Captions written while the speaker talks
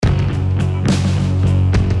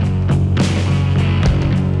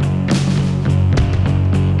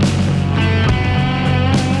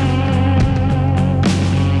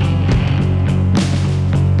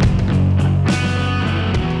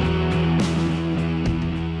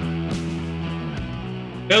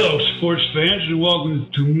Hello, sports fans, and welcome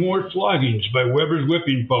to more floggings by Weber's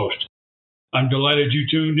Whipping Post. I'm delighted you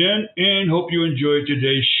tuned in and hope you enjoyed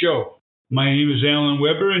today's show. My name is Alan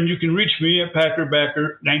Weber, and you can reach me at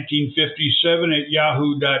packerbacker1957 at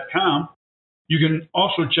yahoo.com. You can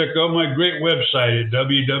also check out my great website at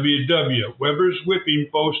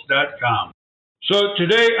www.weberswhippingpost.com. So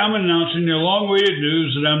today I'm announcing the long-awaited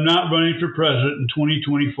news that I'm not running for president in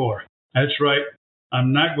 2024. That's right,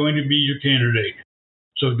 I'm not going to be your candidate.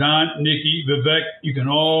 So Don, Nikki, Vivek, you can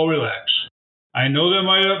all relax. I know that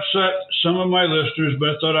might upset some of my listeners, but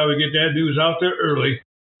I thought I would get that news out there early,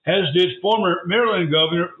 as did former Maryland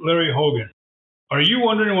Governor Larry Hogan. Are you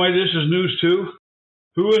wondering why this is news too?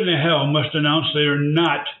 Who in the hell must announce they are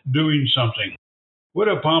not doing something? What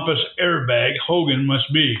a pompous airbag Hogan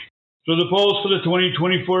must be. So the polls for the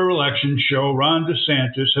 2024 election show Ron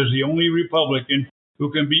DeSantis as the only Republican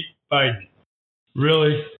who can beat Biden.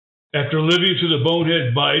 Really? After living through the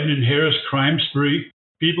bonehead Biden and Harris crime spree,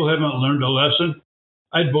 people haven't learned a lesson?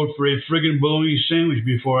 I'd vote for a friggin' bologna sandwich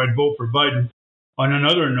before I'd vote for Biden. On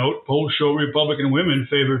another note, polls show Republican women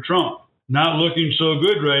favor Trump. Not looking so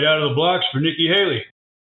good right out of the blocks for Nikki Haley.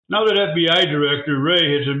 Now that FBI Director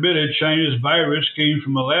Wray has admitted China's virus came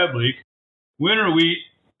from a lab leak, when are we,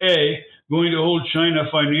 A, going to hold China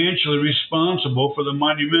financially responsible for the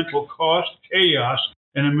monumental cost, chaos,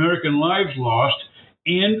 and American lives lost,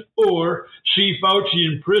 and or see Fauci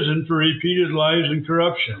in prison for repeated lies and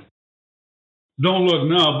corruption? Don't look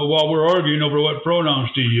now, but while we're arguing over what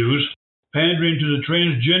pronouns to use, pandering to the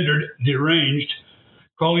transgendered deranged,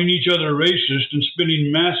 calling each other racist, and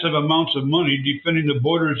spending massive amounts of money defending the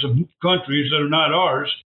borders of countries that are not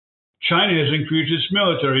ours, China has increased its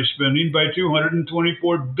military spending by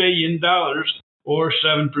 $224 billion, or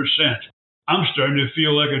 7%. I'm starting to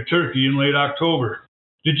feel like a turkey in late October.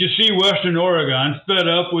 Did you see Western Oregon, fed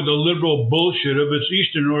up with the liberal bullshit of its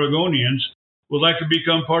Eastern Oregonians, would like to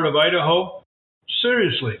become part of Idaho?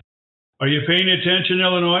 Seriously. Are you paying attention,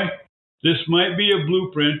 Illinois? This might be a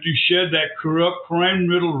blueprint to shed that corrupt,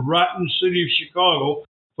 crime-riddled, rotten city of Chicago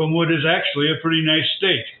from what is actually a pretty nice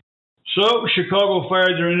state. So, Chicago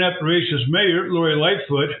fired their inept racist mayor, Lori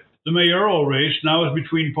Lightfoot. The mayoral race now is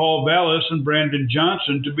between Paul Vallis and Brandon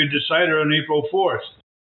Johnson to be decided on April 4th.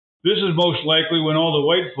 This is most likely when all the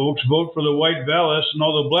white folks vote for the white Vallis and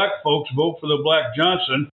all the black folks vote for the black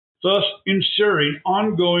Johnson, thus ensuring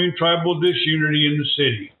ongoing tribal disunity in the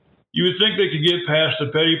city. You would think they could get past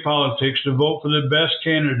the petty politics to vote for the best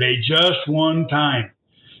candidate just one time.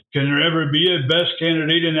 Can there ever be a best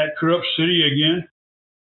candidate in that corrupt city again?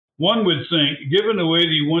 One would think, given the way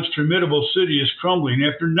the once formidable city is crumbling,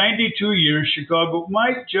 after 92 years, Chicago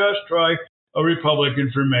might just try a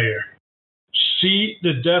Republican for mayor. See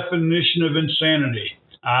the definition of insanity.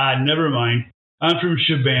 Never mind. I'm from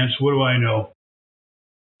Shabance. What do I know?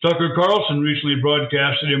 Tucker Carlson recently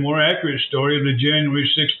broadcasted a more accurate story of the January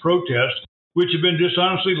 6th protests, which have been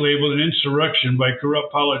dishonestly labeled an insurrection by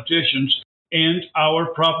corrupt politicians and our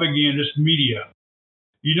propagandist media.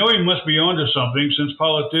 You know he must be onto something, since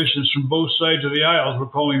politicians from both sides of the aisles were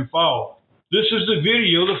calling foul. This is the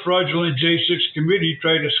video the fraudulent J6 committee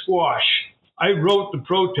tried to squash. I wrote the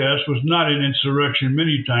protest was not an insurrection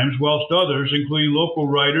many times, whilst others, including local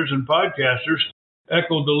writers and podcasters,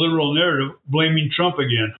 echoed the liberal narrative, blaming Trump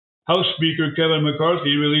again. House Speaker Kevin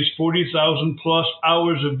McCarthy released 40,000 plus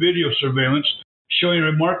hours of video surveillance showing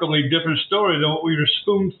a remarkably different story than what we were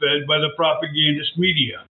spoon-fed by the propagandist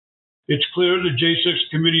media. It's clear the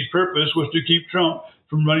J6 committee's purpose was to keep Trump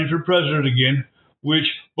from running for president again, which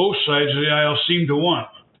both sides of the aisle seem to want.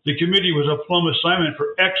 The committee was a plum assignment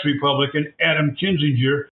for ex-Republican Adam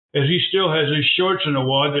Kinzinger, as he still has his shorts in a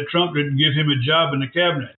wad that Trump didn't give him a job in the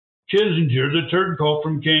cabinet. Kinzinger, the turncoat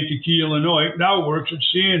from Kankakee, Illinois, now works at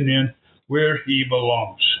CNN, where he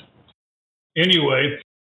belongs. Anyway,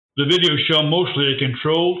 the videos show mostly a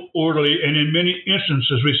controlled, orderly, and in many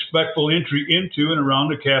instances respectful entry into and around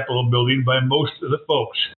the Capitol building by most of the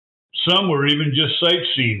folks. Some were even just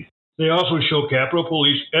sightseeing. They also show Capitol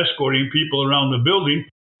Police escorting people around the building,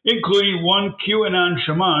 including one QAnon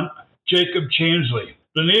shaman, Jacob Chansley.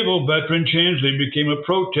 The naval veteran Chansley became a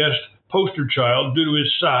protest poster child due to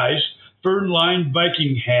his size, fern-lined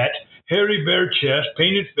Viking hat, hairy bare chest,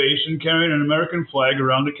 painted face, and carrying an American flag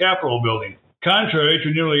around the Capitol building. Contrary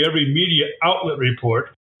to nearly every media outlet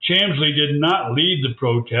report, Chansley did not lead the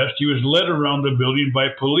protest. He was led around the building by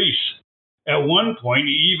police. At one point,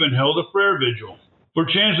 he even held a prayer vigil. For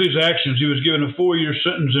Chansley's actions, he was given a 4-year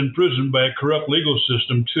sentence in prison by a corrupt legal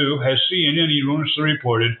system, too, as CNN erroneously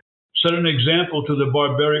reported, set an example to the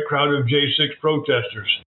barbaric crowd of J6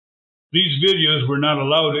 protesters. These videos were not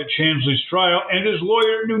allowed at Chansley's trial, and his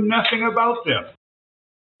lawyer knew nothing about them.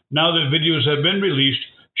 Now that videos have been released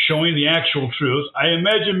showing the actual truth, I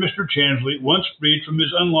imagine Mr. Chansley, once freed from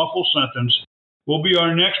his unlawful sentence, will be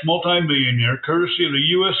our next multimillionaire, courtesy of the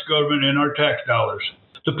U.S. government and our tax dollars.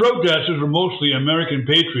 The protesters were mostly American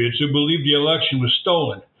patriots who believed the election was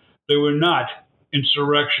stolen. They were not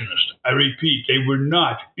insurrectionists. I repeat, they were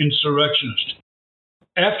not insurrectionists.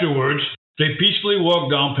 Afterwards, they peacefully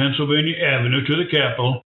walked down Pennsylvania Avenue to the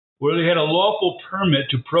Capitol, where they had a lawful permit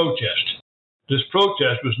to protest. This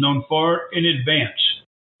protest was known far in advance.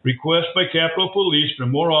 Requests by Capitol Police for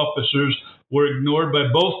more officers were ignored by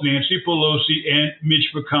both Nancy Pelosi and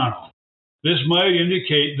Mitch McConnell. This might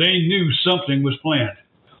indicate they knew something was planned.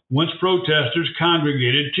 Once protesters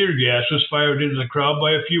congregated, tear gas was fired into the crowd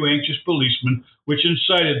by a few anxious policemen, which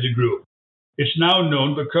incited the group. It's now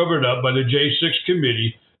known but covered up by the J6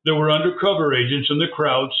 committee. There were undercover agents in the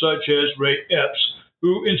crowd, such as Ray Epps,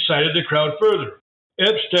 who incited the crowd further.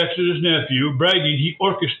 Epps texted his nephew, bragging he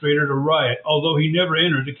orchestrated a riot, although he never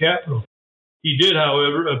entered the Capitol. He did,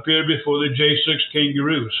 however, appear before the J6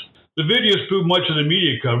 kangaroos. The videos prove much of the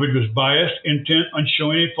media coverage was biased, intent on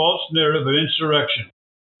showing a false narrative of insurrection.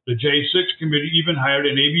 The J6 committee even hired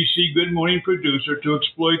an ABC Good Morning producer to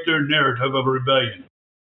exploit their narrative of a rebellion.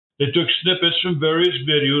 They took snippets from various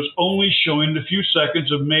videos, only showing the few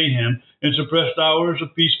seconds of mayhem and suppressed hours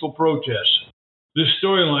of peaceful protests. This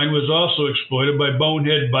storyline was also exploited by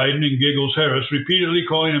Bonehead Biden and Giggles Harris, repeatedly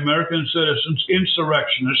calling American citizens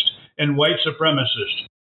insurrectionists and white supremacists.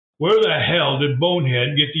 Where the hell did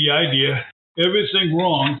Bonehead get the idea everything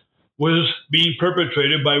wrong was being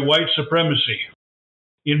perpetrated by white supremacy?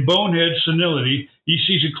 In Bonehead's senility, he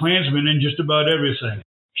sees a Klansman in just about everything.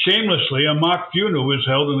 Shamelessly, a mock funeral was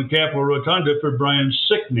held in the Capitol Rotunda for Brian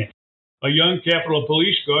Sicknick, a young Capitol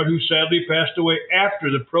Police guard who sadly passed away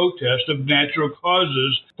after the protest of natural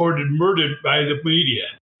causes, murdered by the media.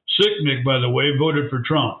 Sicknick, by the way, voted for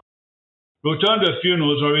Trump. Rotunda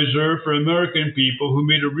funerals are reserved for American people who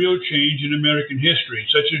made a real change in American history,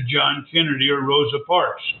 such as John Kennedy or Rosa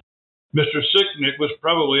Parks. Mr. Sicknick was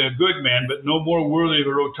probably a good man, but no more worthy of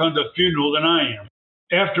a Rotunda funeral than I am.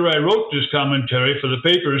 After I wrote this commentary for the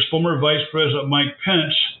papers, former Vice President Mike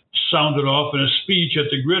Pence sounded off in a speech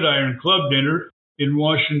at the Gridiron Club dinner in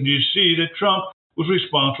Washington, D.C., that Trump was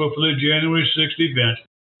responsible for the January 6th event,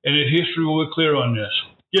 and that history will be clear on this.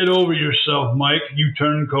 Get over yourself, Mike, you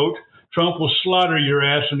turncoat. Trump will slaughter your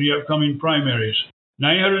ass in the upcoming primaries.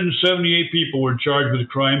 978 people were charged with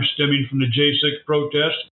crimes stemming from the J6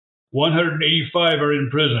 protest. 185 are in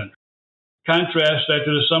prison. Contrast that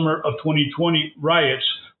to the summer of 2020 riots,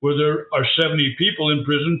 where there are 70 people in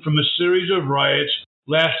prison from a series of riots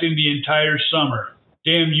lasting the entire summer.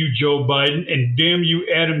 Damn you, Joe Biden, and damn you,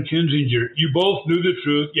 Adam Kinzinger. You both knew the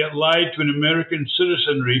truth, yet lied to an American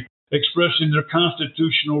citizenry expressing their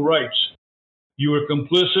constitutional rights. You were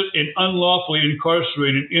complicit in unlawfully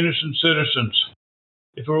incarcerating innocent citizens.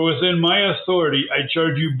 If it were within my authority, I'd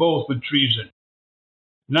charge you both with treason.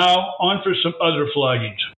 Now, on for some other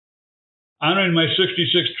floggings. Honoring my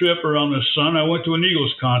 66th trip around the sun, I went to an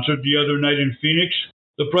Eagles concert the other night in Phoenix.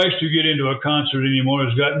 The price to get into a concert anymore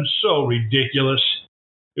has gotten so ridiculous.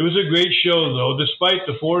 It was a great show, though, despite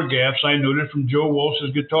the 4 gaffes I noted from Joe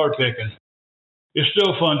Walsh's guitar picking. It's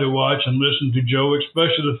still fun to watch and listen to Joe,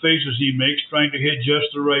 especially the faces he makes trying to hit just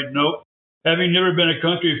the right note. Having never been a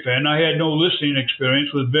country fan, I had no listening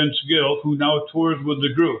experience with Vince Gill, who now tours with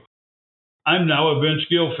the group. I'm now a Vince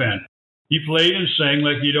Gill fan. He played and sang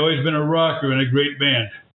like he'd always been a rocker in a great band.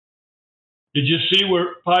 Did you see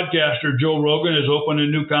where podcaster Joe Rogan has opened a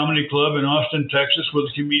new comedy club in Austin, Texas, where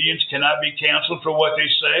the comedians cannot be canceled for what they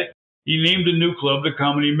say? He named the new club the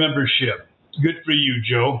Comedy Membership. Good for you,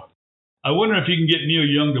 Joe. I wonder if you can get Neil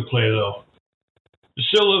Young to play, though. The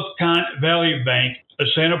Silicon Valley Bank, a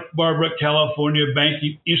Santa Barbara, California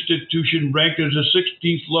banking institution ranked as the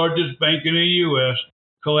 16th largest bank in the U.S.,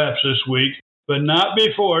 collapsed this week, but not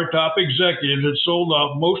before top executives had sold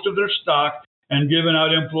off most of their stock and given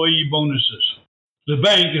out employee bonuses. The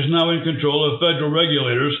bank is now in control of federal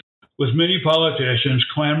regulators, with many politicians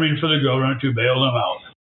clamoring for the government to bail them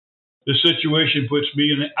out. This situation puts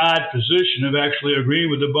me in the odd position of actually agreeing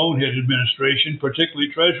with the bonehead administration,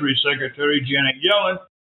 particularly Treasury Secretary Janet Yellen,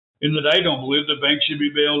 in that I don't believe the bank should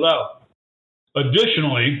be bailed out.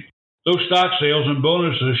 Additionally, those stock sales and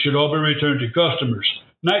bonuses should all be returned to customers,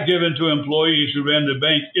 not given to employees who ran the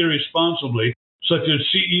bank irresponsibly, such as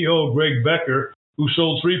CEO Greg Becker, who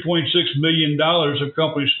sold $3.6 million of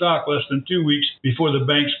company stock less than 2 weeks before the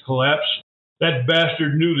bank's collapse. That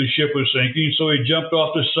bastard knew the ship was sinking, so he jumped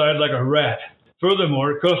off the side like a rat.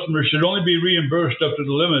 Furthermore, customers should only be reimbursed up to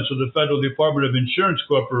the limits of the Federal Department of Insurance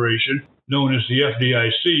Corporation, known as the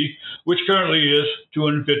FDIC, which currently is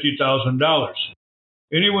 $250,000.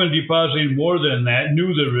 Anyone depositing more than that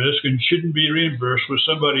knew the risk and shouldn't be reimbursed with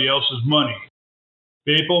somebody else's money.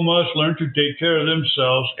 People must learn to take care of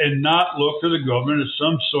themselves and not look to the government as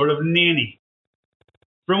some sort of nanny.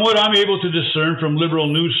 From what I'm able to discern from liberal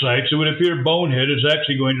news sites, it would appear Bonehead is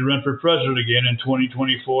actually going to run for president again in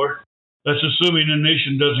 2024. That's assuming the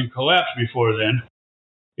nation doesn't collapse before then.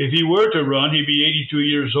 If he were to run, he'd be 82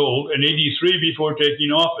 years old and 83 before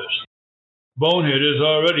taking office. Bonehead is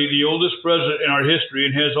already the oldest president in our history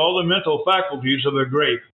and has all the mental faculties of a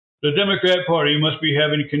grape. The Democrat Party must be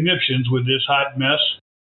having conniptions with this hot mess.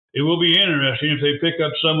 It will be interesting if they pick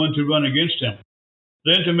up someone to run against him.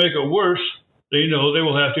 Then to make it worse, they know they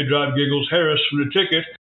will have to drop Giggles Harris from the ticket,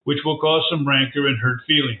 which will cause some rancor and hurt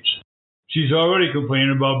feelings. She's already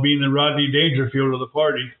complaining about being the Rodney Dangerfield of the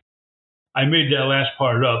party. I made that last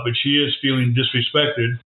part up, but she is feeling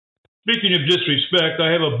disrespected. Speaking of disrespect, I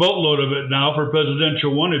have a boatload of it now for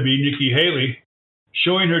presidential wannabe Nikki Haley.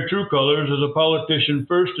 Showing her true colors as a politician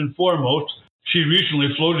first and foremost, she recently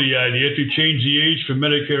floated the idea to change the age for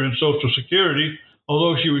Medicare and Social Security,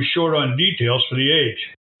 although she was short on details for the age.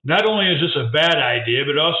 Not only is this a bad idea,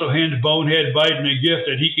 but also hands Bonehead Biden a gift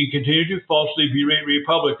that he can continue to falsely berate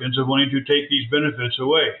Republicans of wanting to take these benefits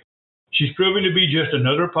away. She's proving to be just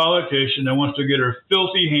another politician that wants to get her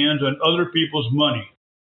filthy hands on other people's money.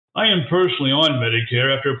 I am personally on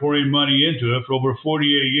Medicare after pouring money into it for over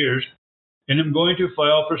 48 years, and am going to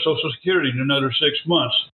file for Social Security in another 6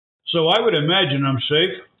 months. So I would imagine I'm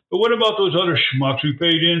safe. But what about those other schmucks who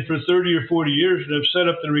paid in for 30 or 40 years and have set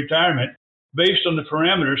up their retirement based on the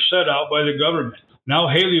parameters set out by the government? Now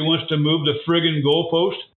Haley wants to move the friggin'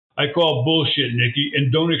 goalpost? I call bullshit, Nikki,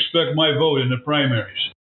 and don't expect my vote in the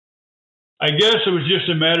primaries. I guess it was just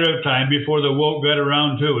a matter of time before the woke got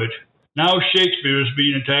around to it. Now Shakespeare is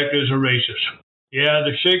being attacked as a racist. Yeah,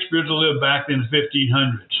 the Shakespeares lived back in the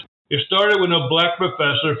 1500s. It started when a black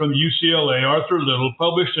professor from UCLA, Arthur Little,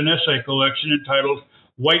 published an essay collection entitled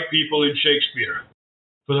White People in Shakespeare.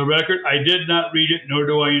 For the record, I did not read it, nor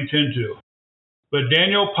do I intend to. But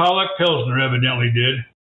Daniel Pollock Pelsner evidently did.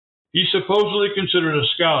 He's supposedly considered a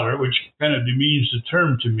scholar, which kind of demeans the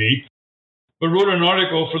term to me, but wrote an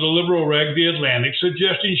article for the liberal rag The Atlantic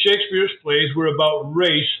suggesting Shakespeare's plays were about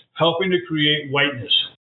race helping to create whiteness.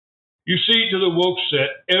 You see, to the woke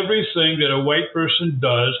set, everything that a white person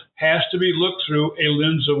does has to be looked through a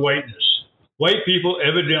lens of whiteness. White people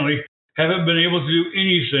evidently haven't been able to do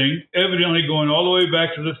anything, evidently going all the way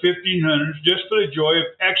back to the 1500s, just for the joy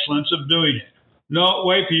of excellence of doing it. No,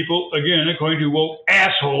 white people, again, according to woke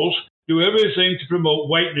assholes, do everything to promote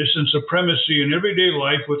whiteness and supremacy in everyday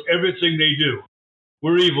life with everything they do.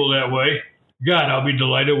 We're evil that way. God, I'll be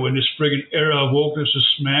delighted when this friggin' era of wokeness is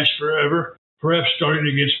smashed forever, perhaps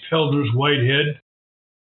starting against Pelsner's white head.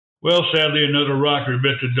 Well, sadly, another rocker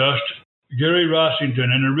bit the dust. Gary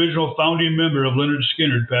Rossington, an original founding member of Lynyrd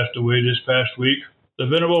Skynyrd, passed away this past week. The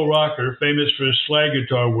venerable rocker, famous for his slide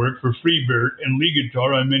guitar work for Freebird and lead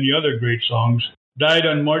guitar on many other great songs, died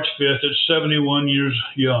on March 5th at 71 years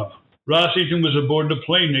young. Rossington was aboard the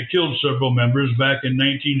plane that killed several members back in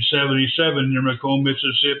 1977 near Macomb,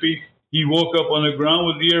 Mississippi. He woke up on the ground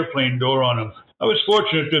with the airplane door on him. I was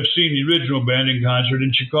fortunate to have seen the original band in concert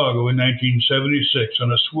in Chicago in 1976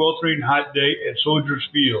 on a sweltering hot day at Soldier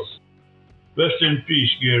Field. Rest in peace,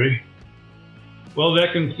 Gary. Well,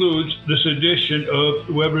 that concludes this edition of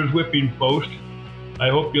Weber's Whipping Post. I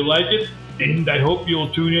hope you like it, and I hope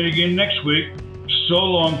you'll tune in again next week. So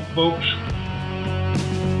long, folks.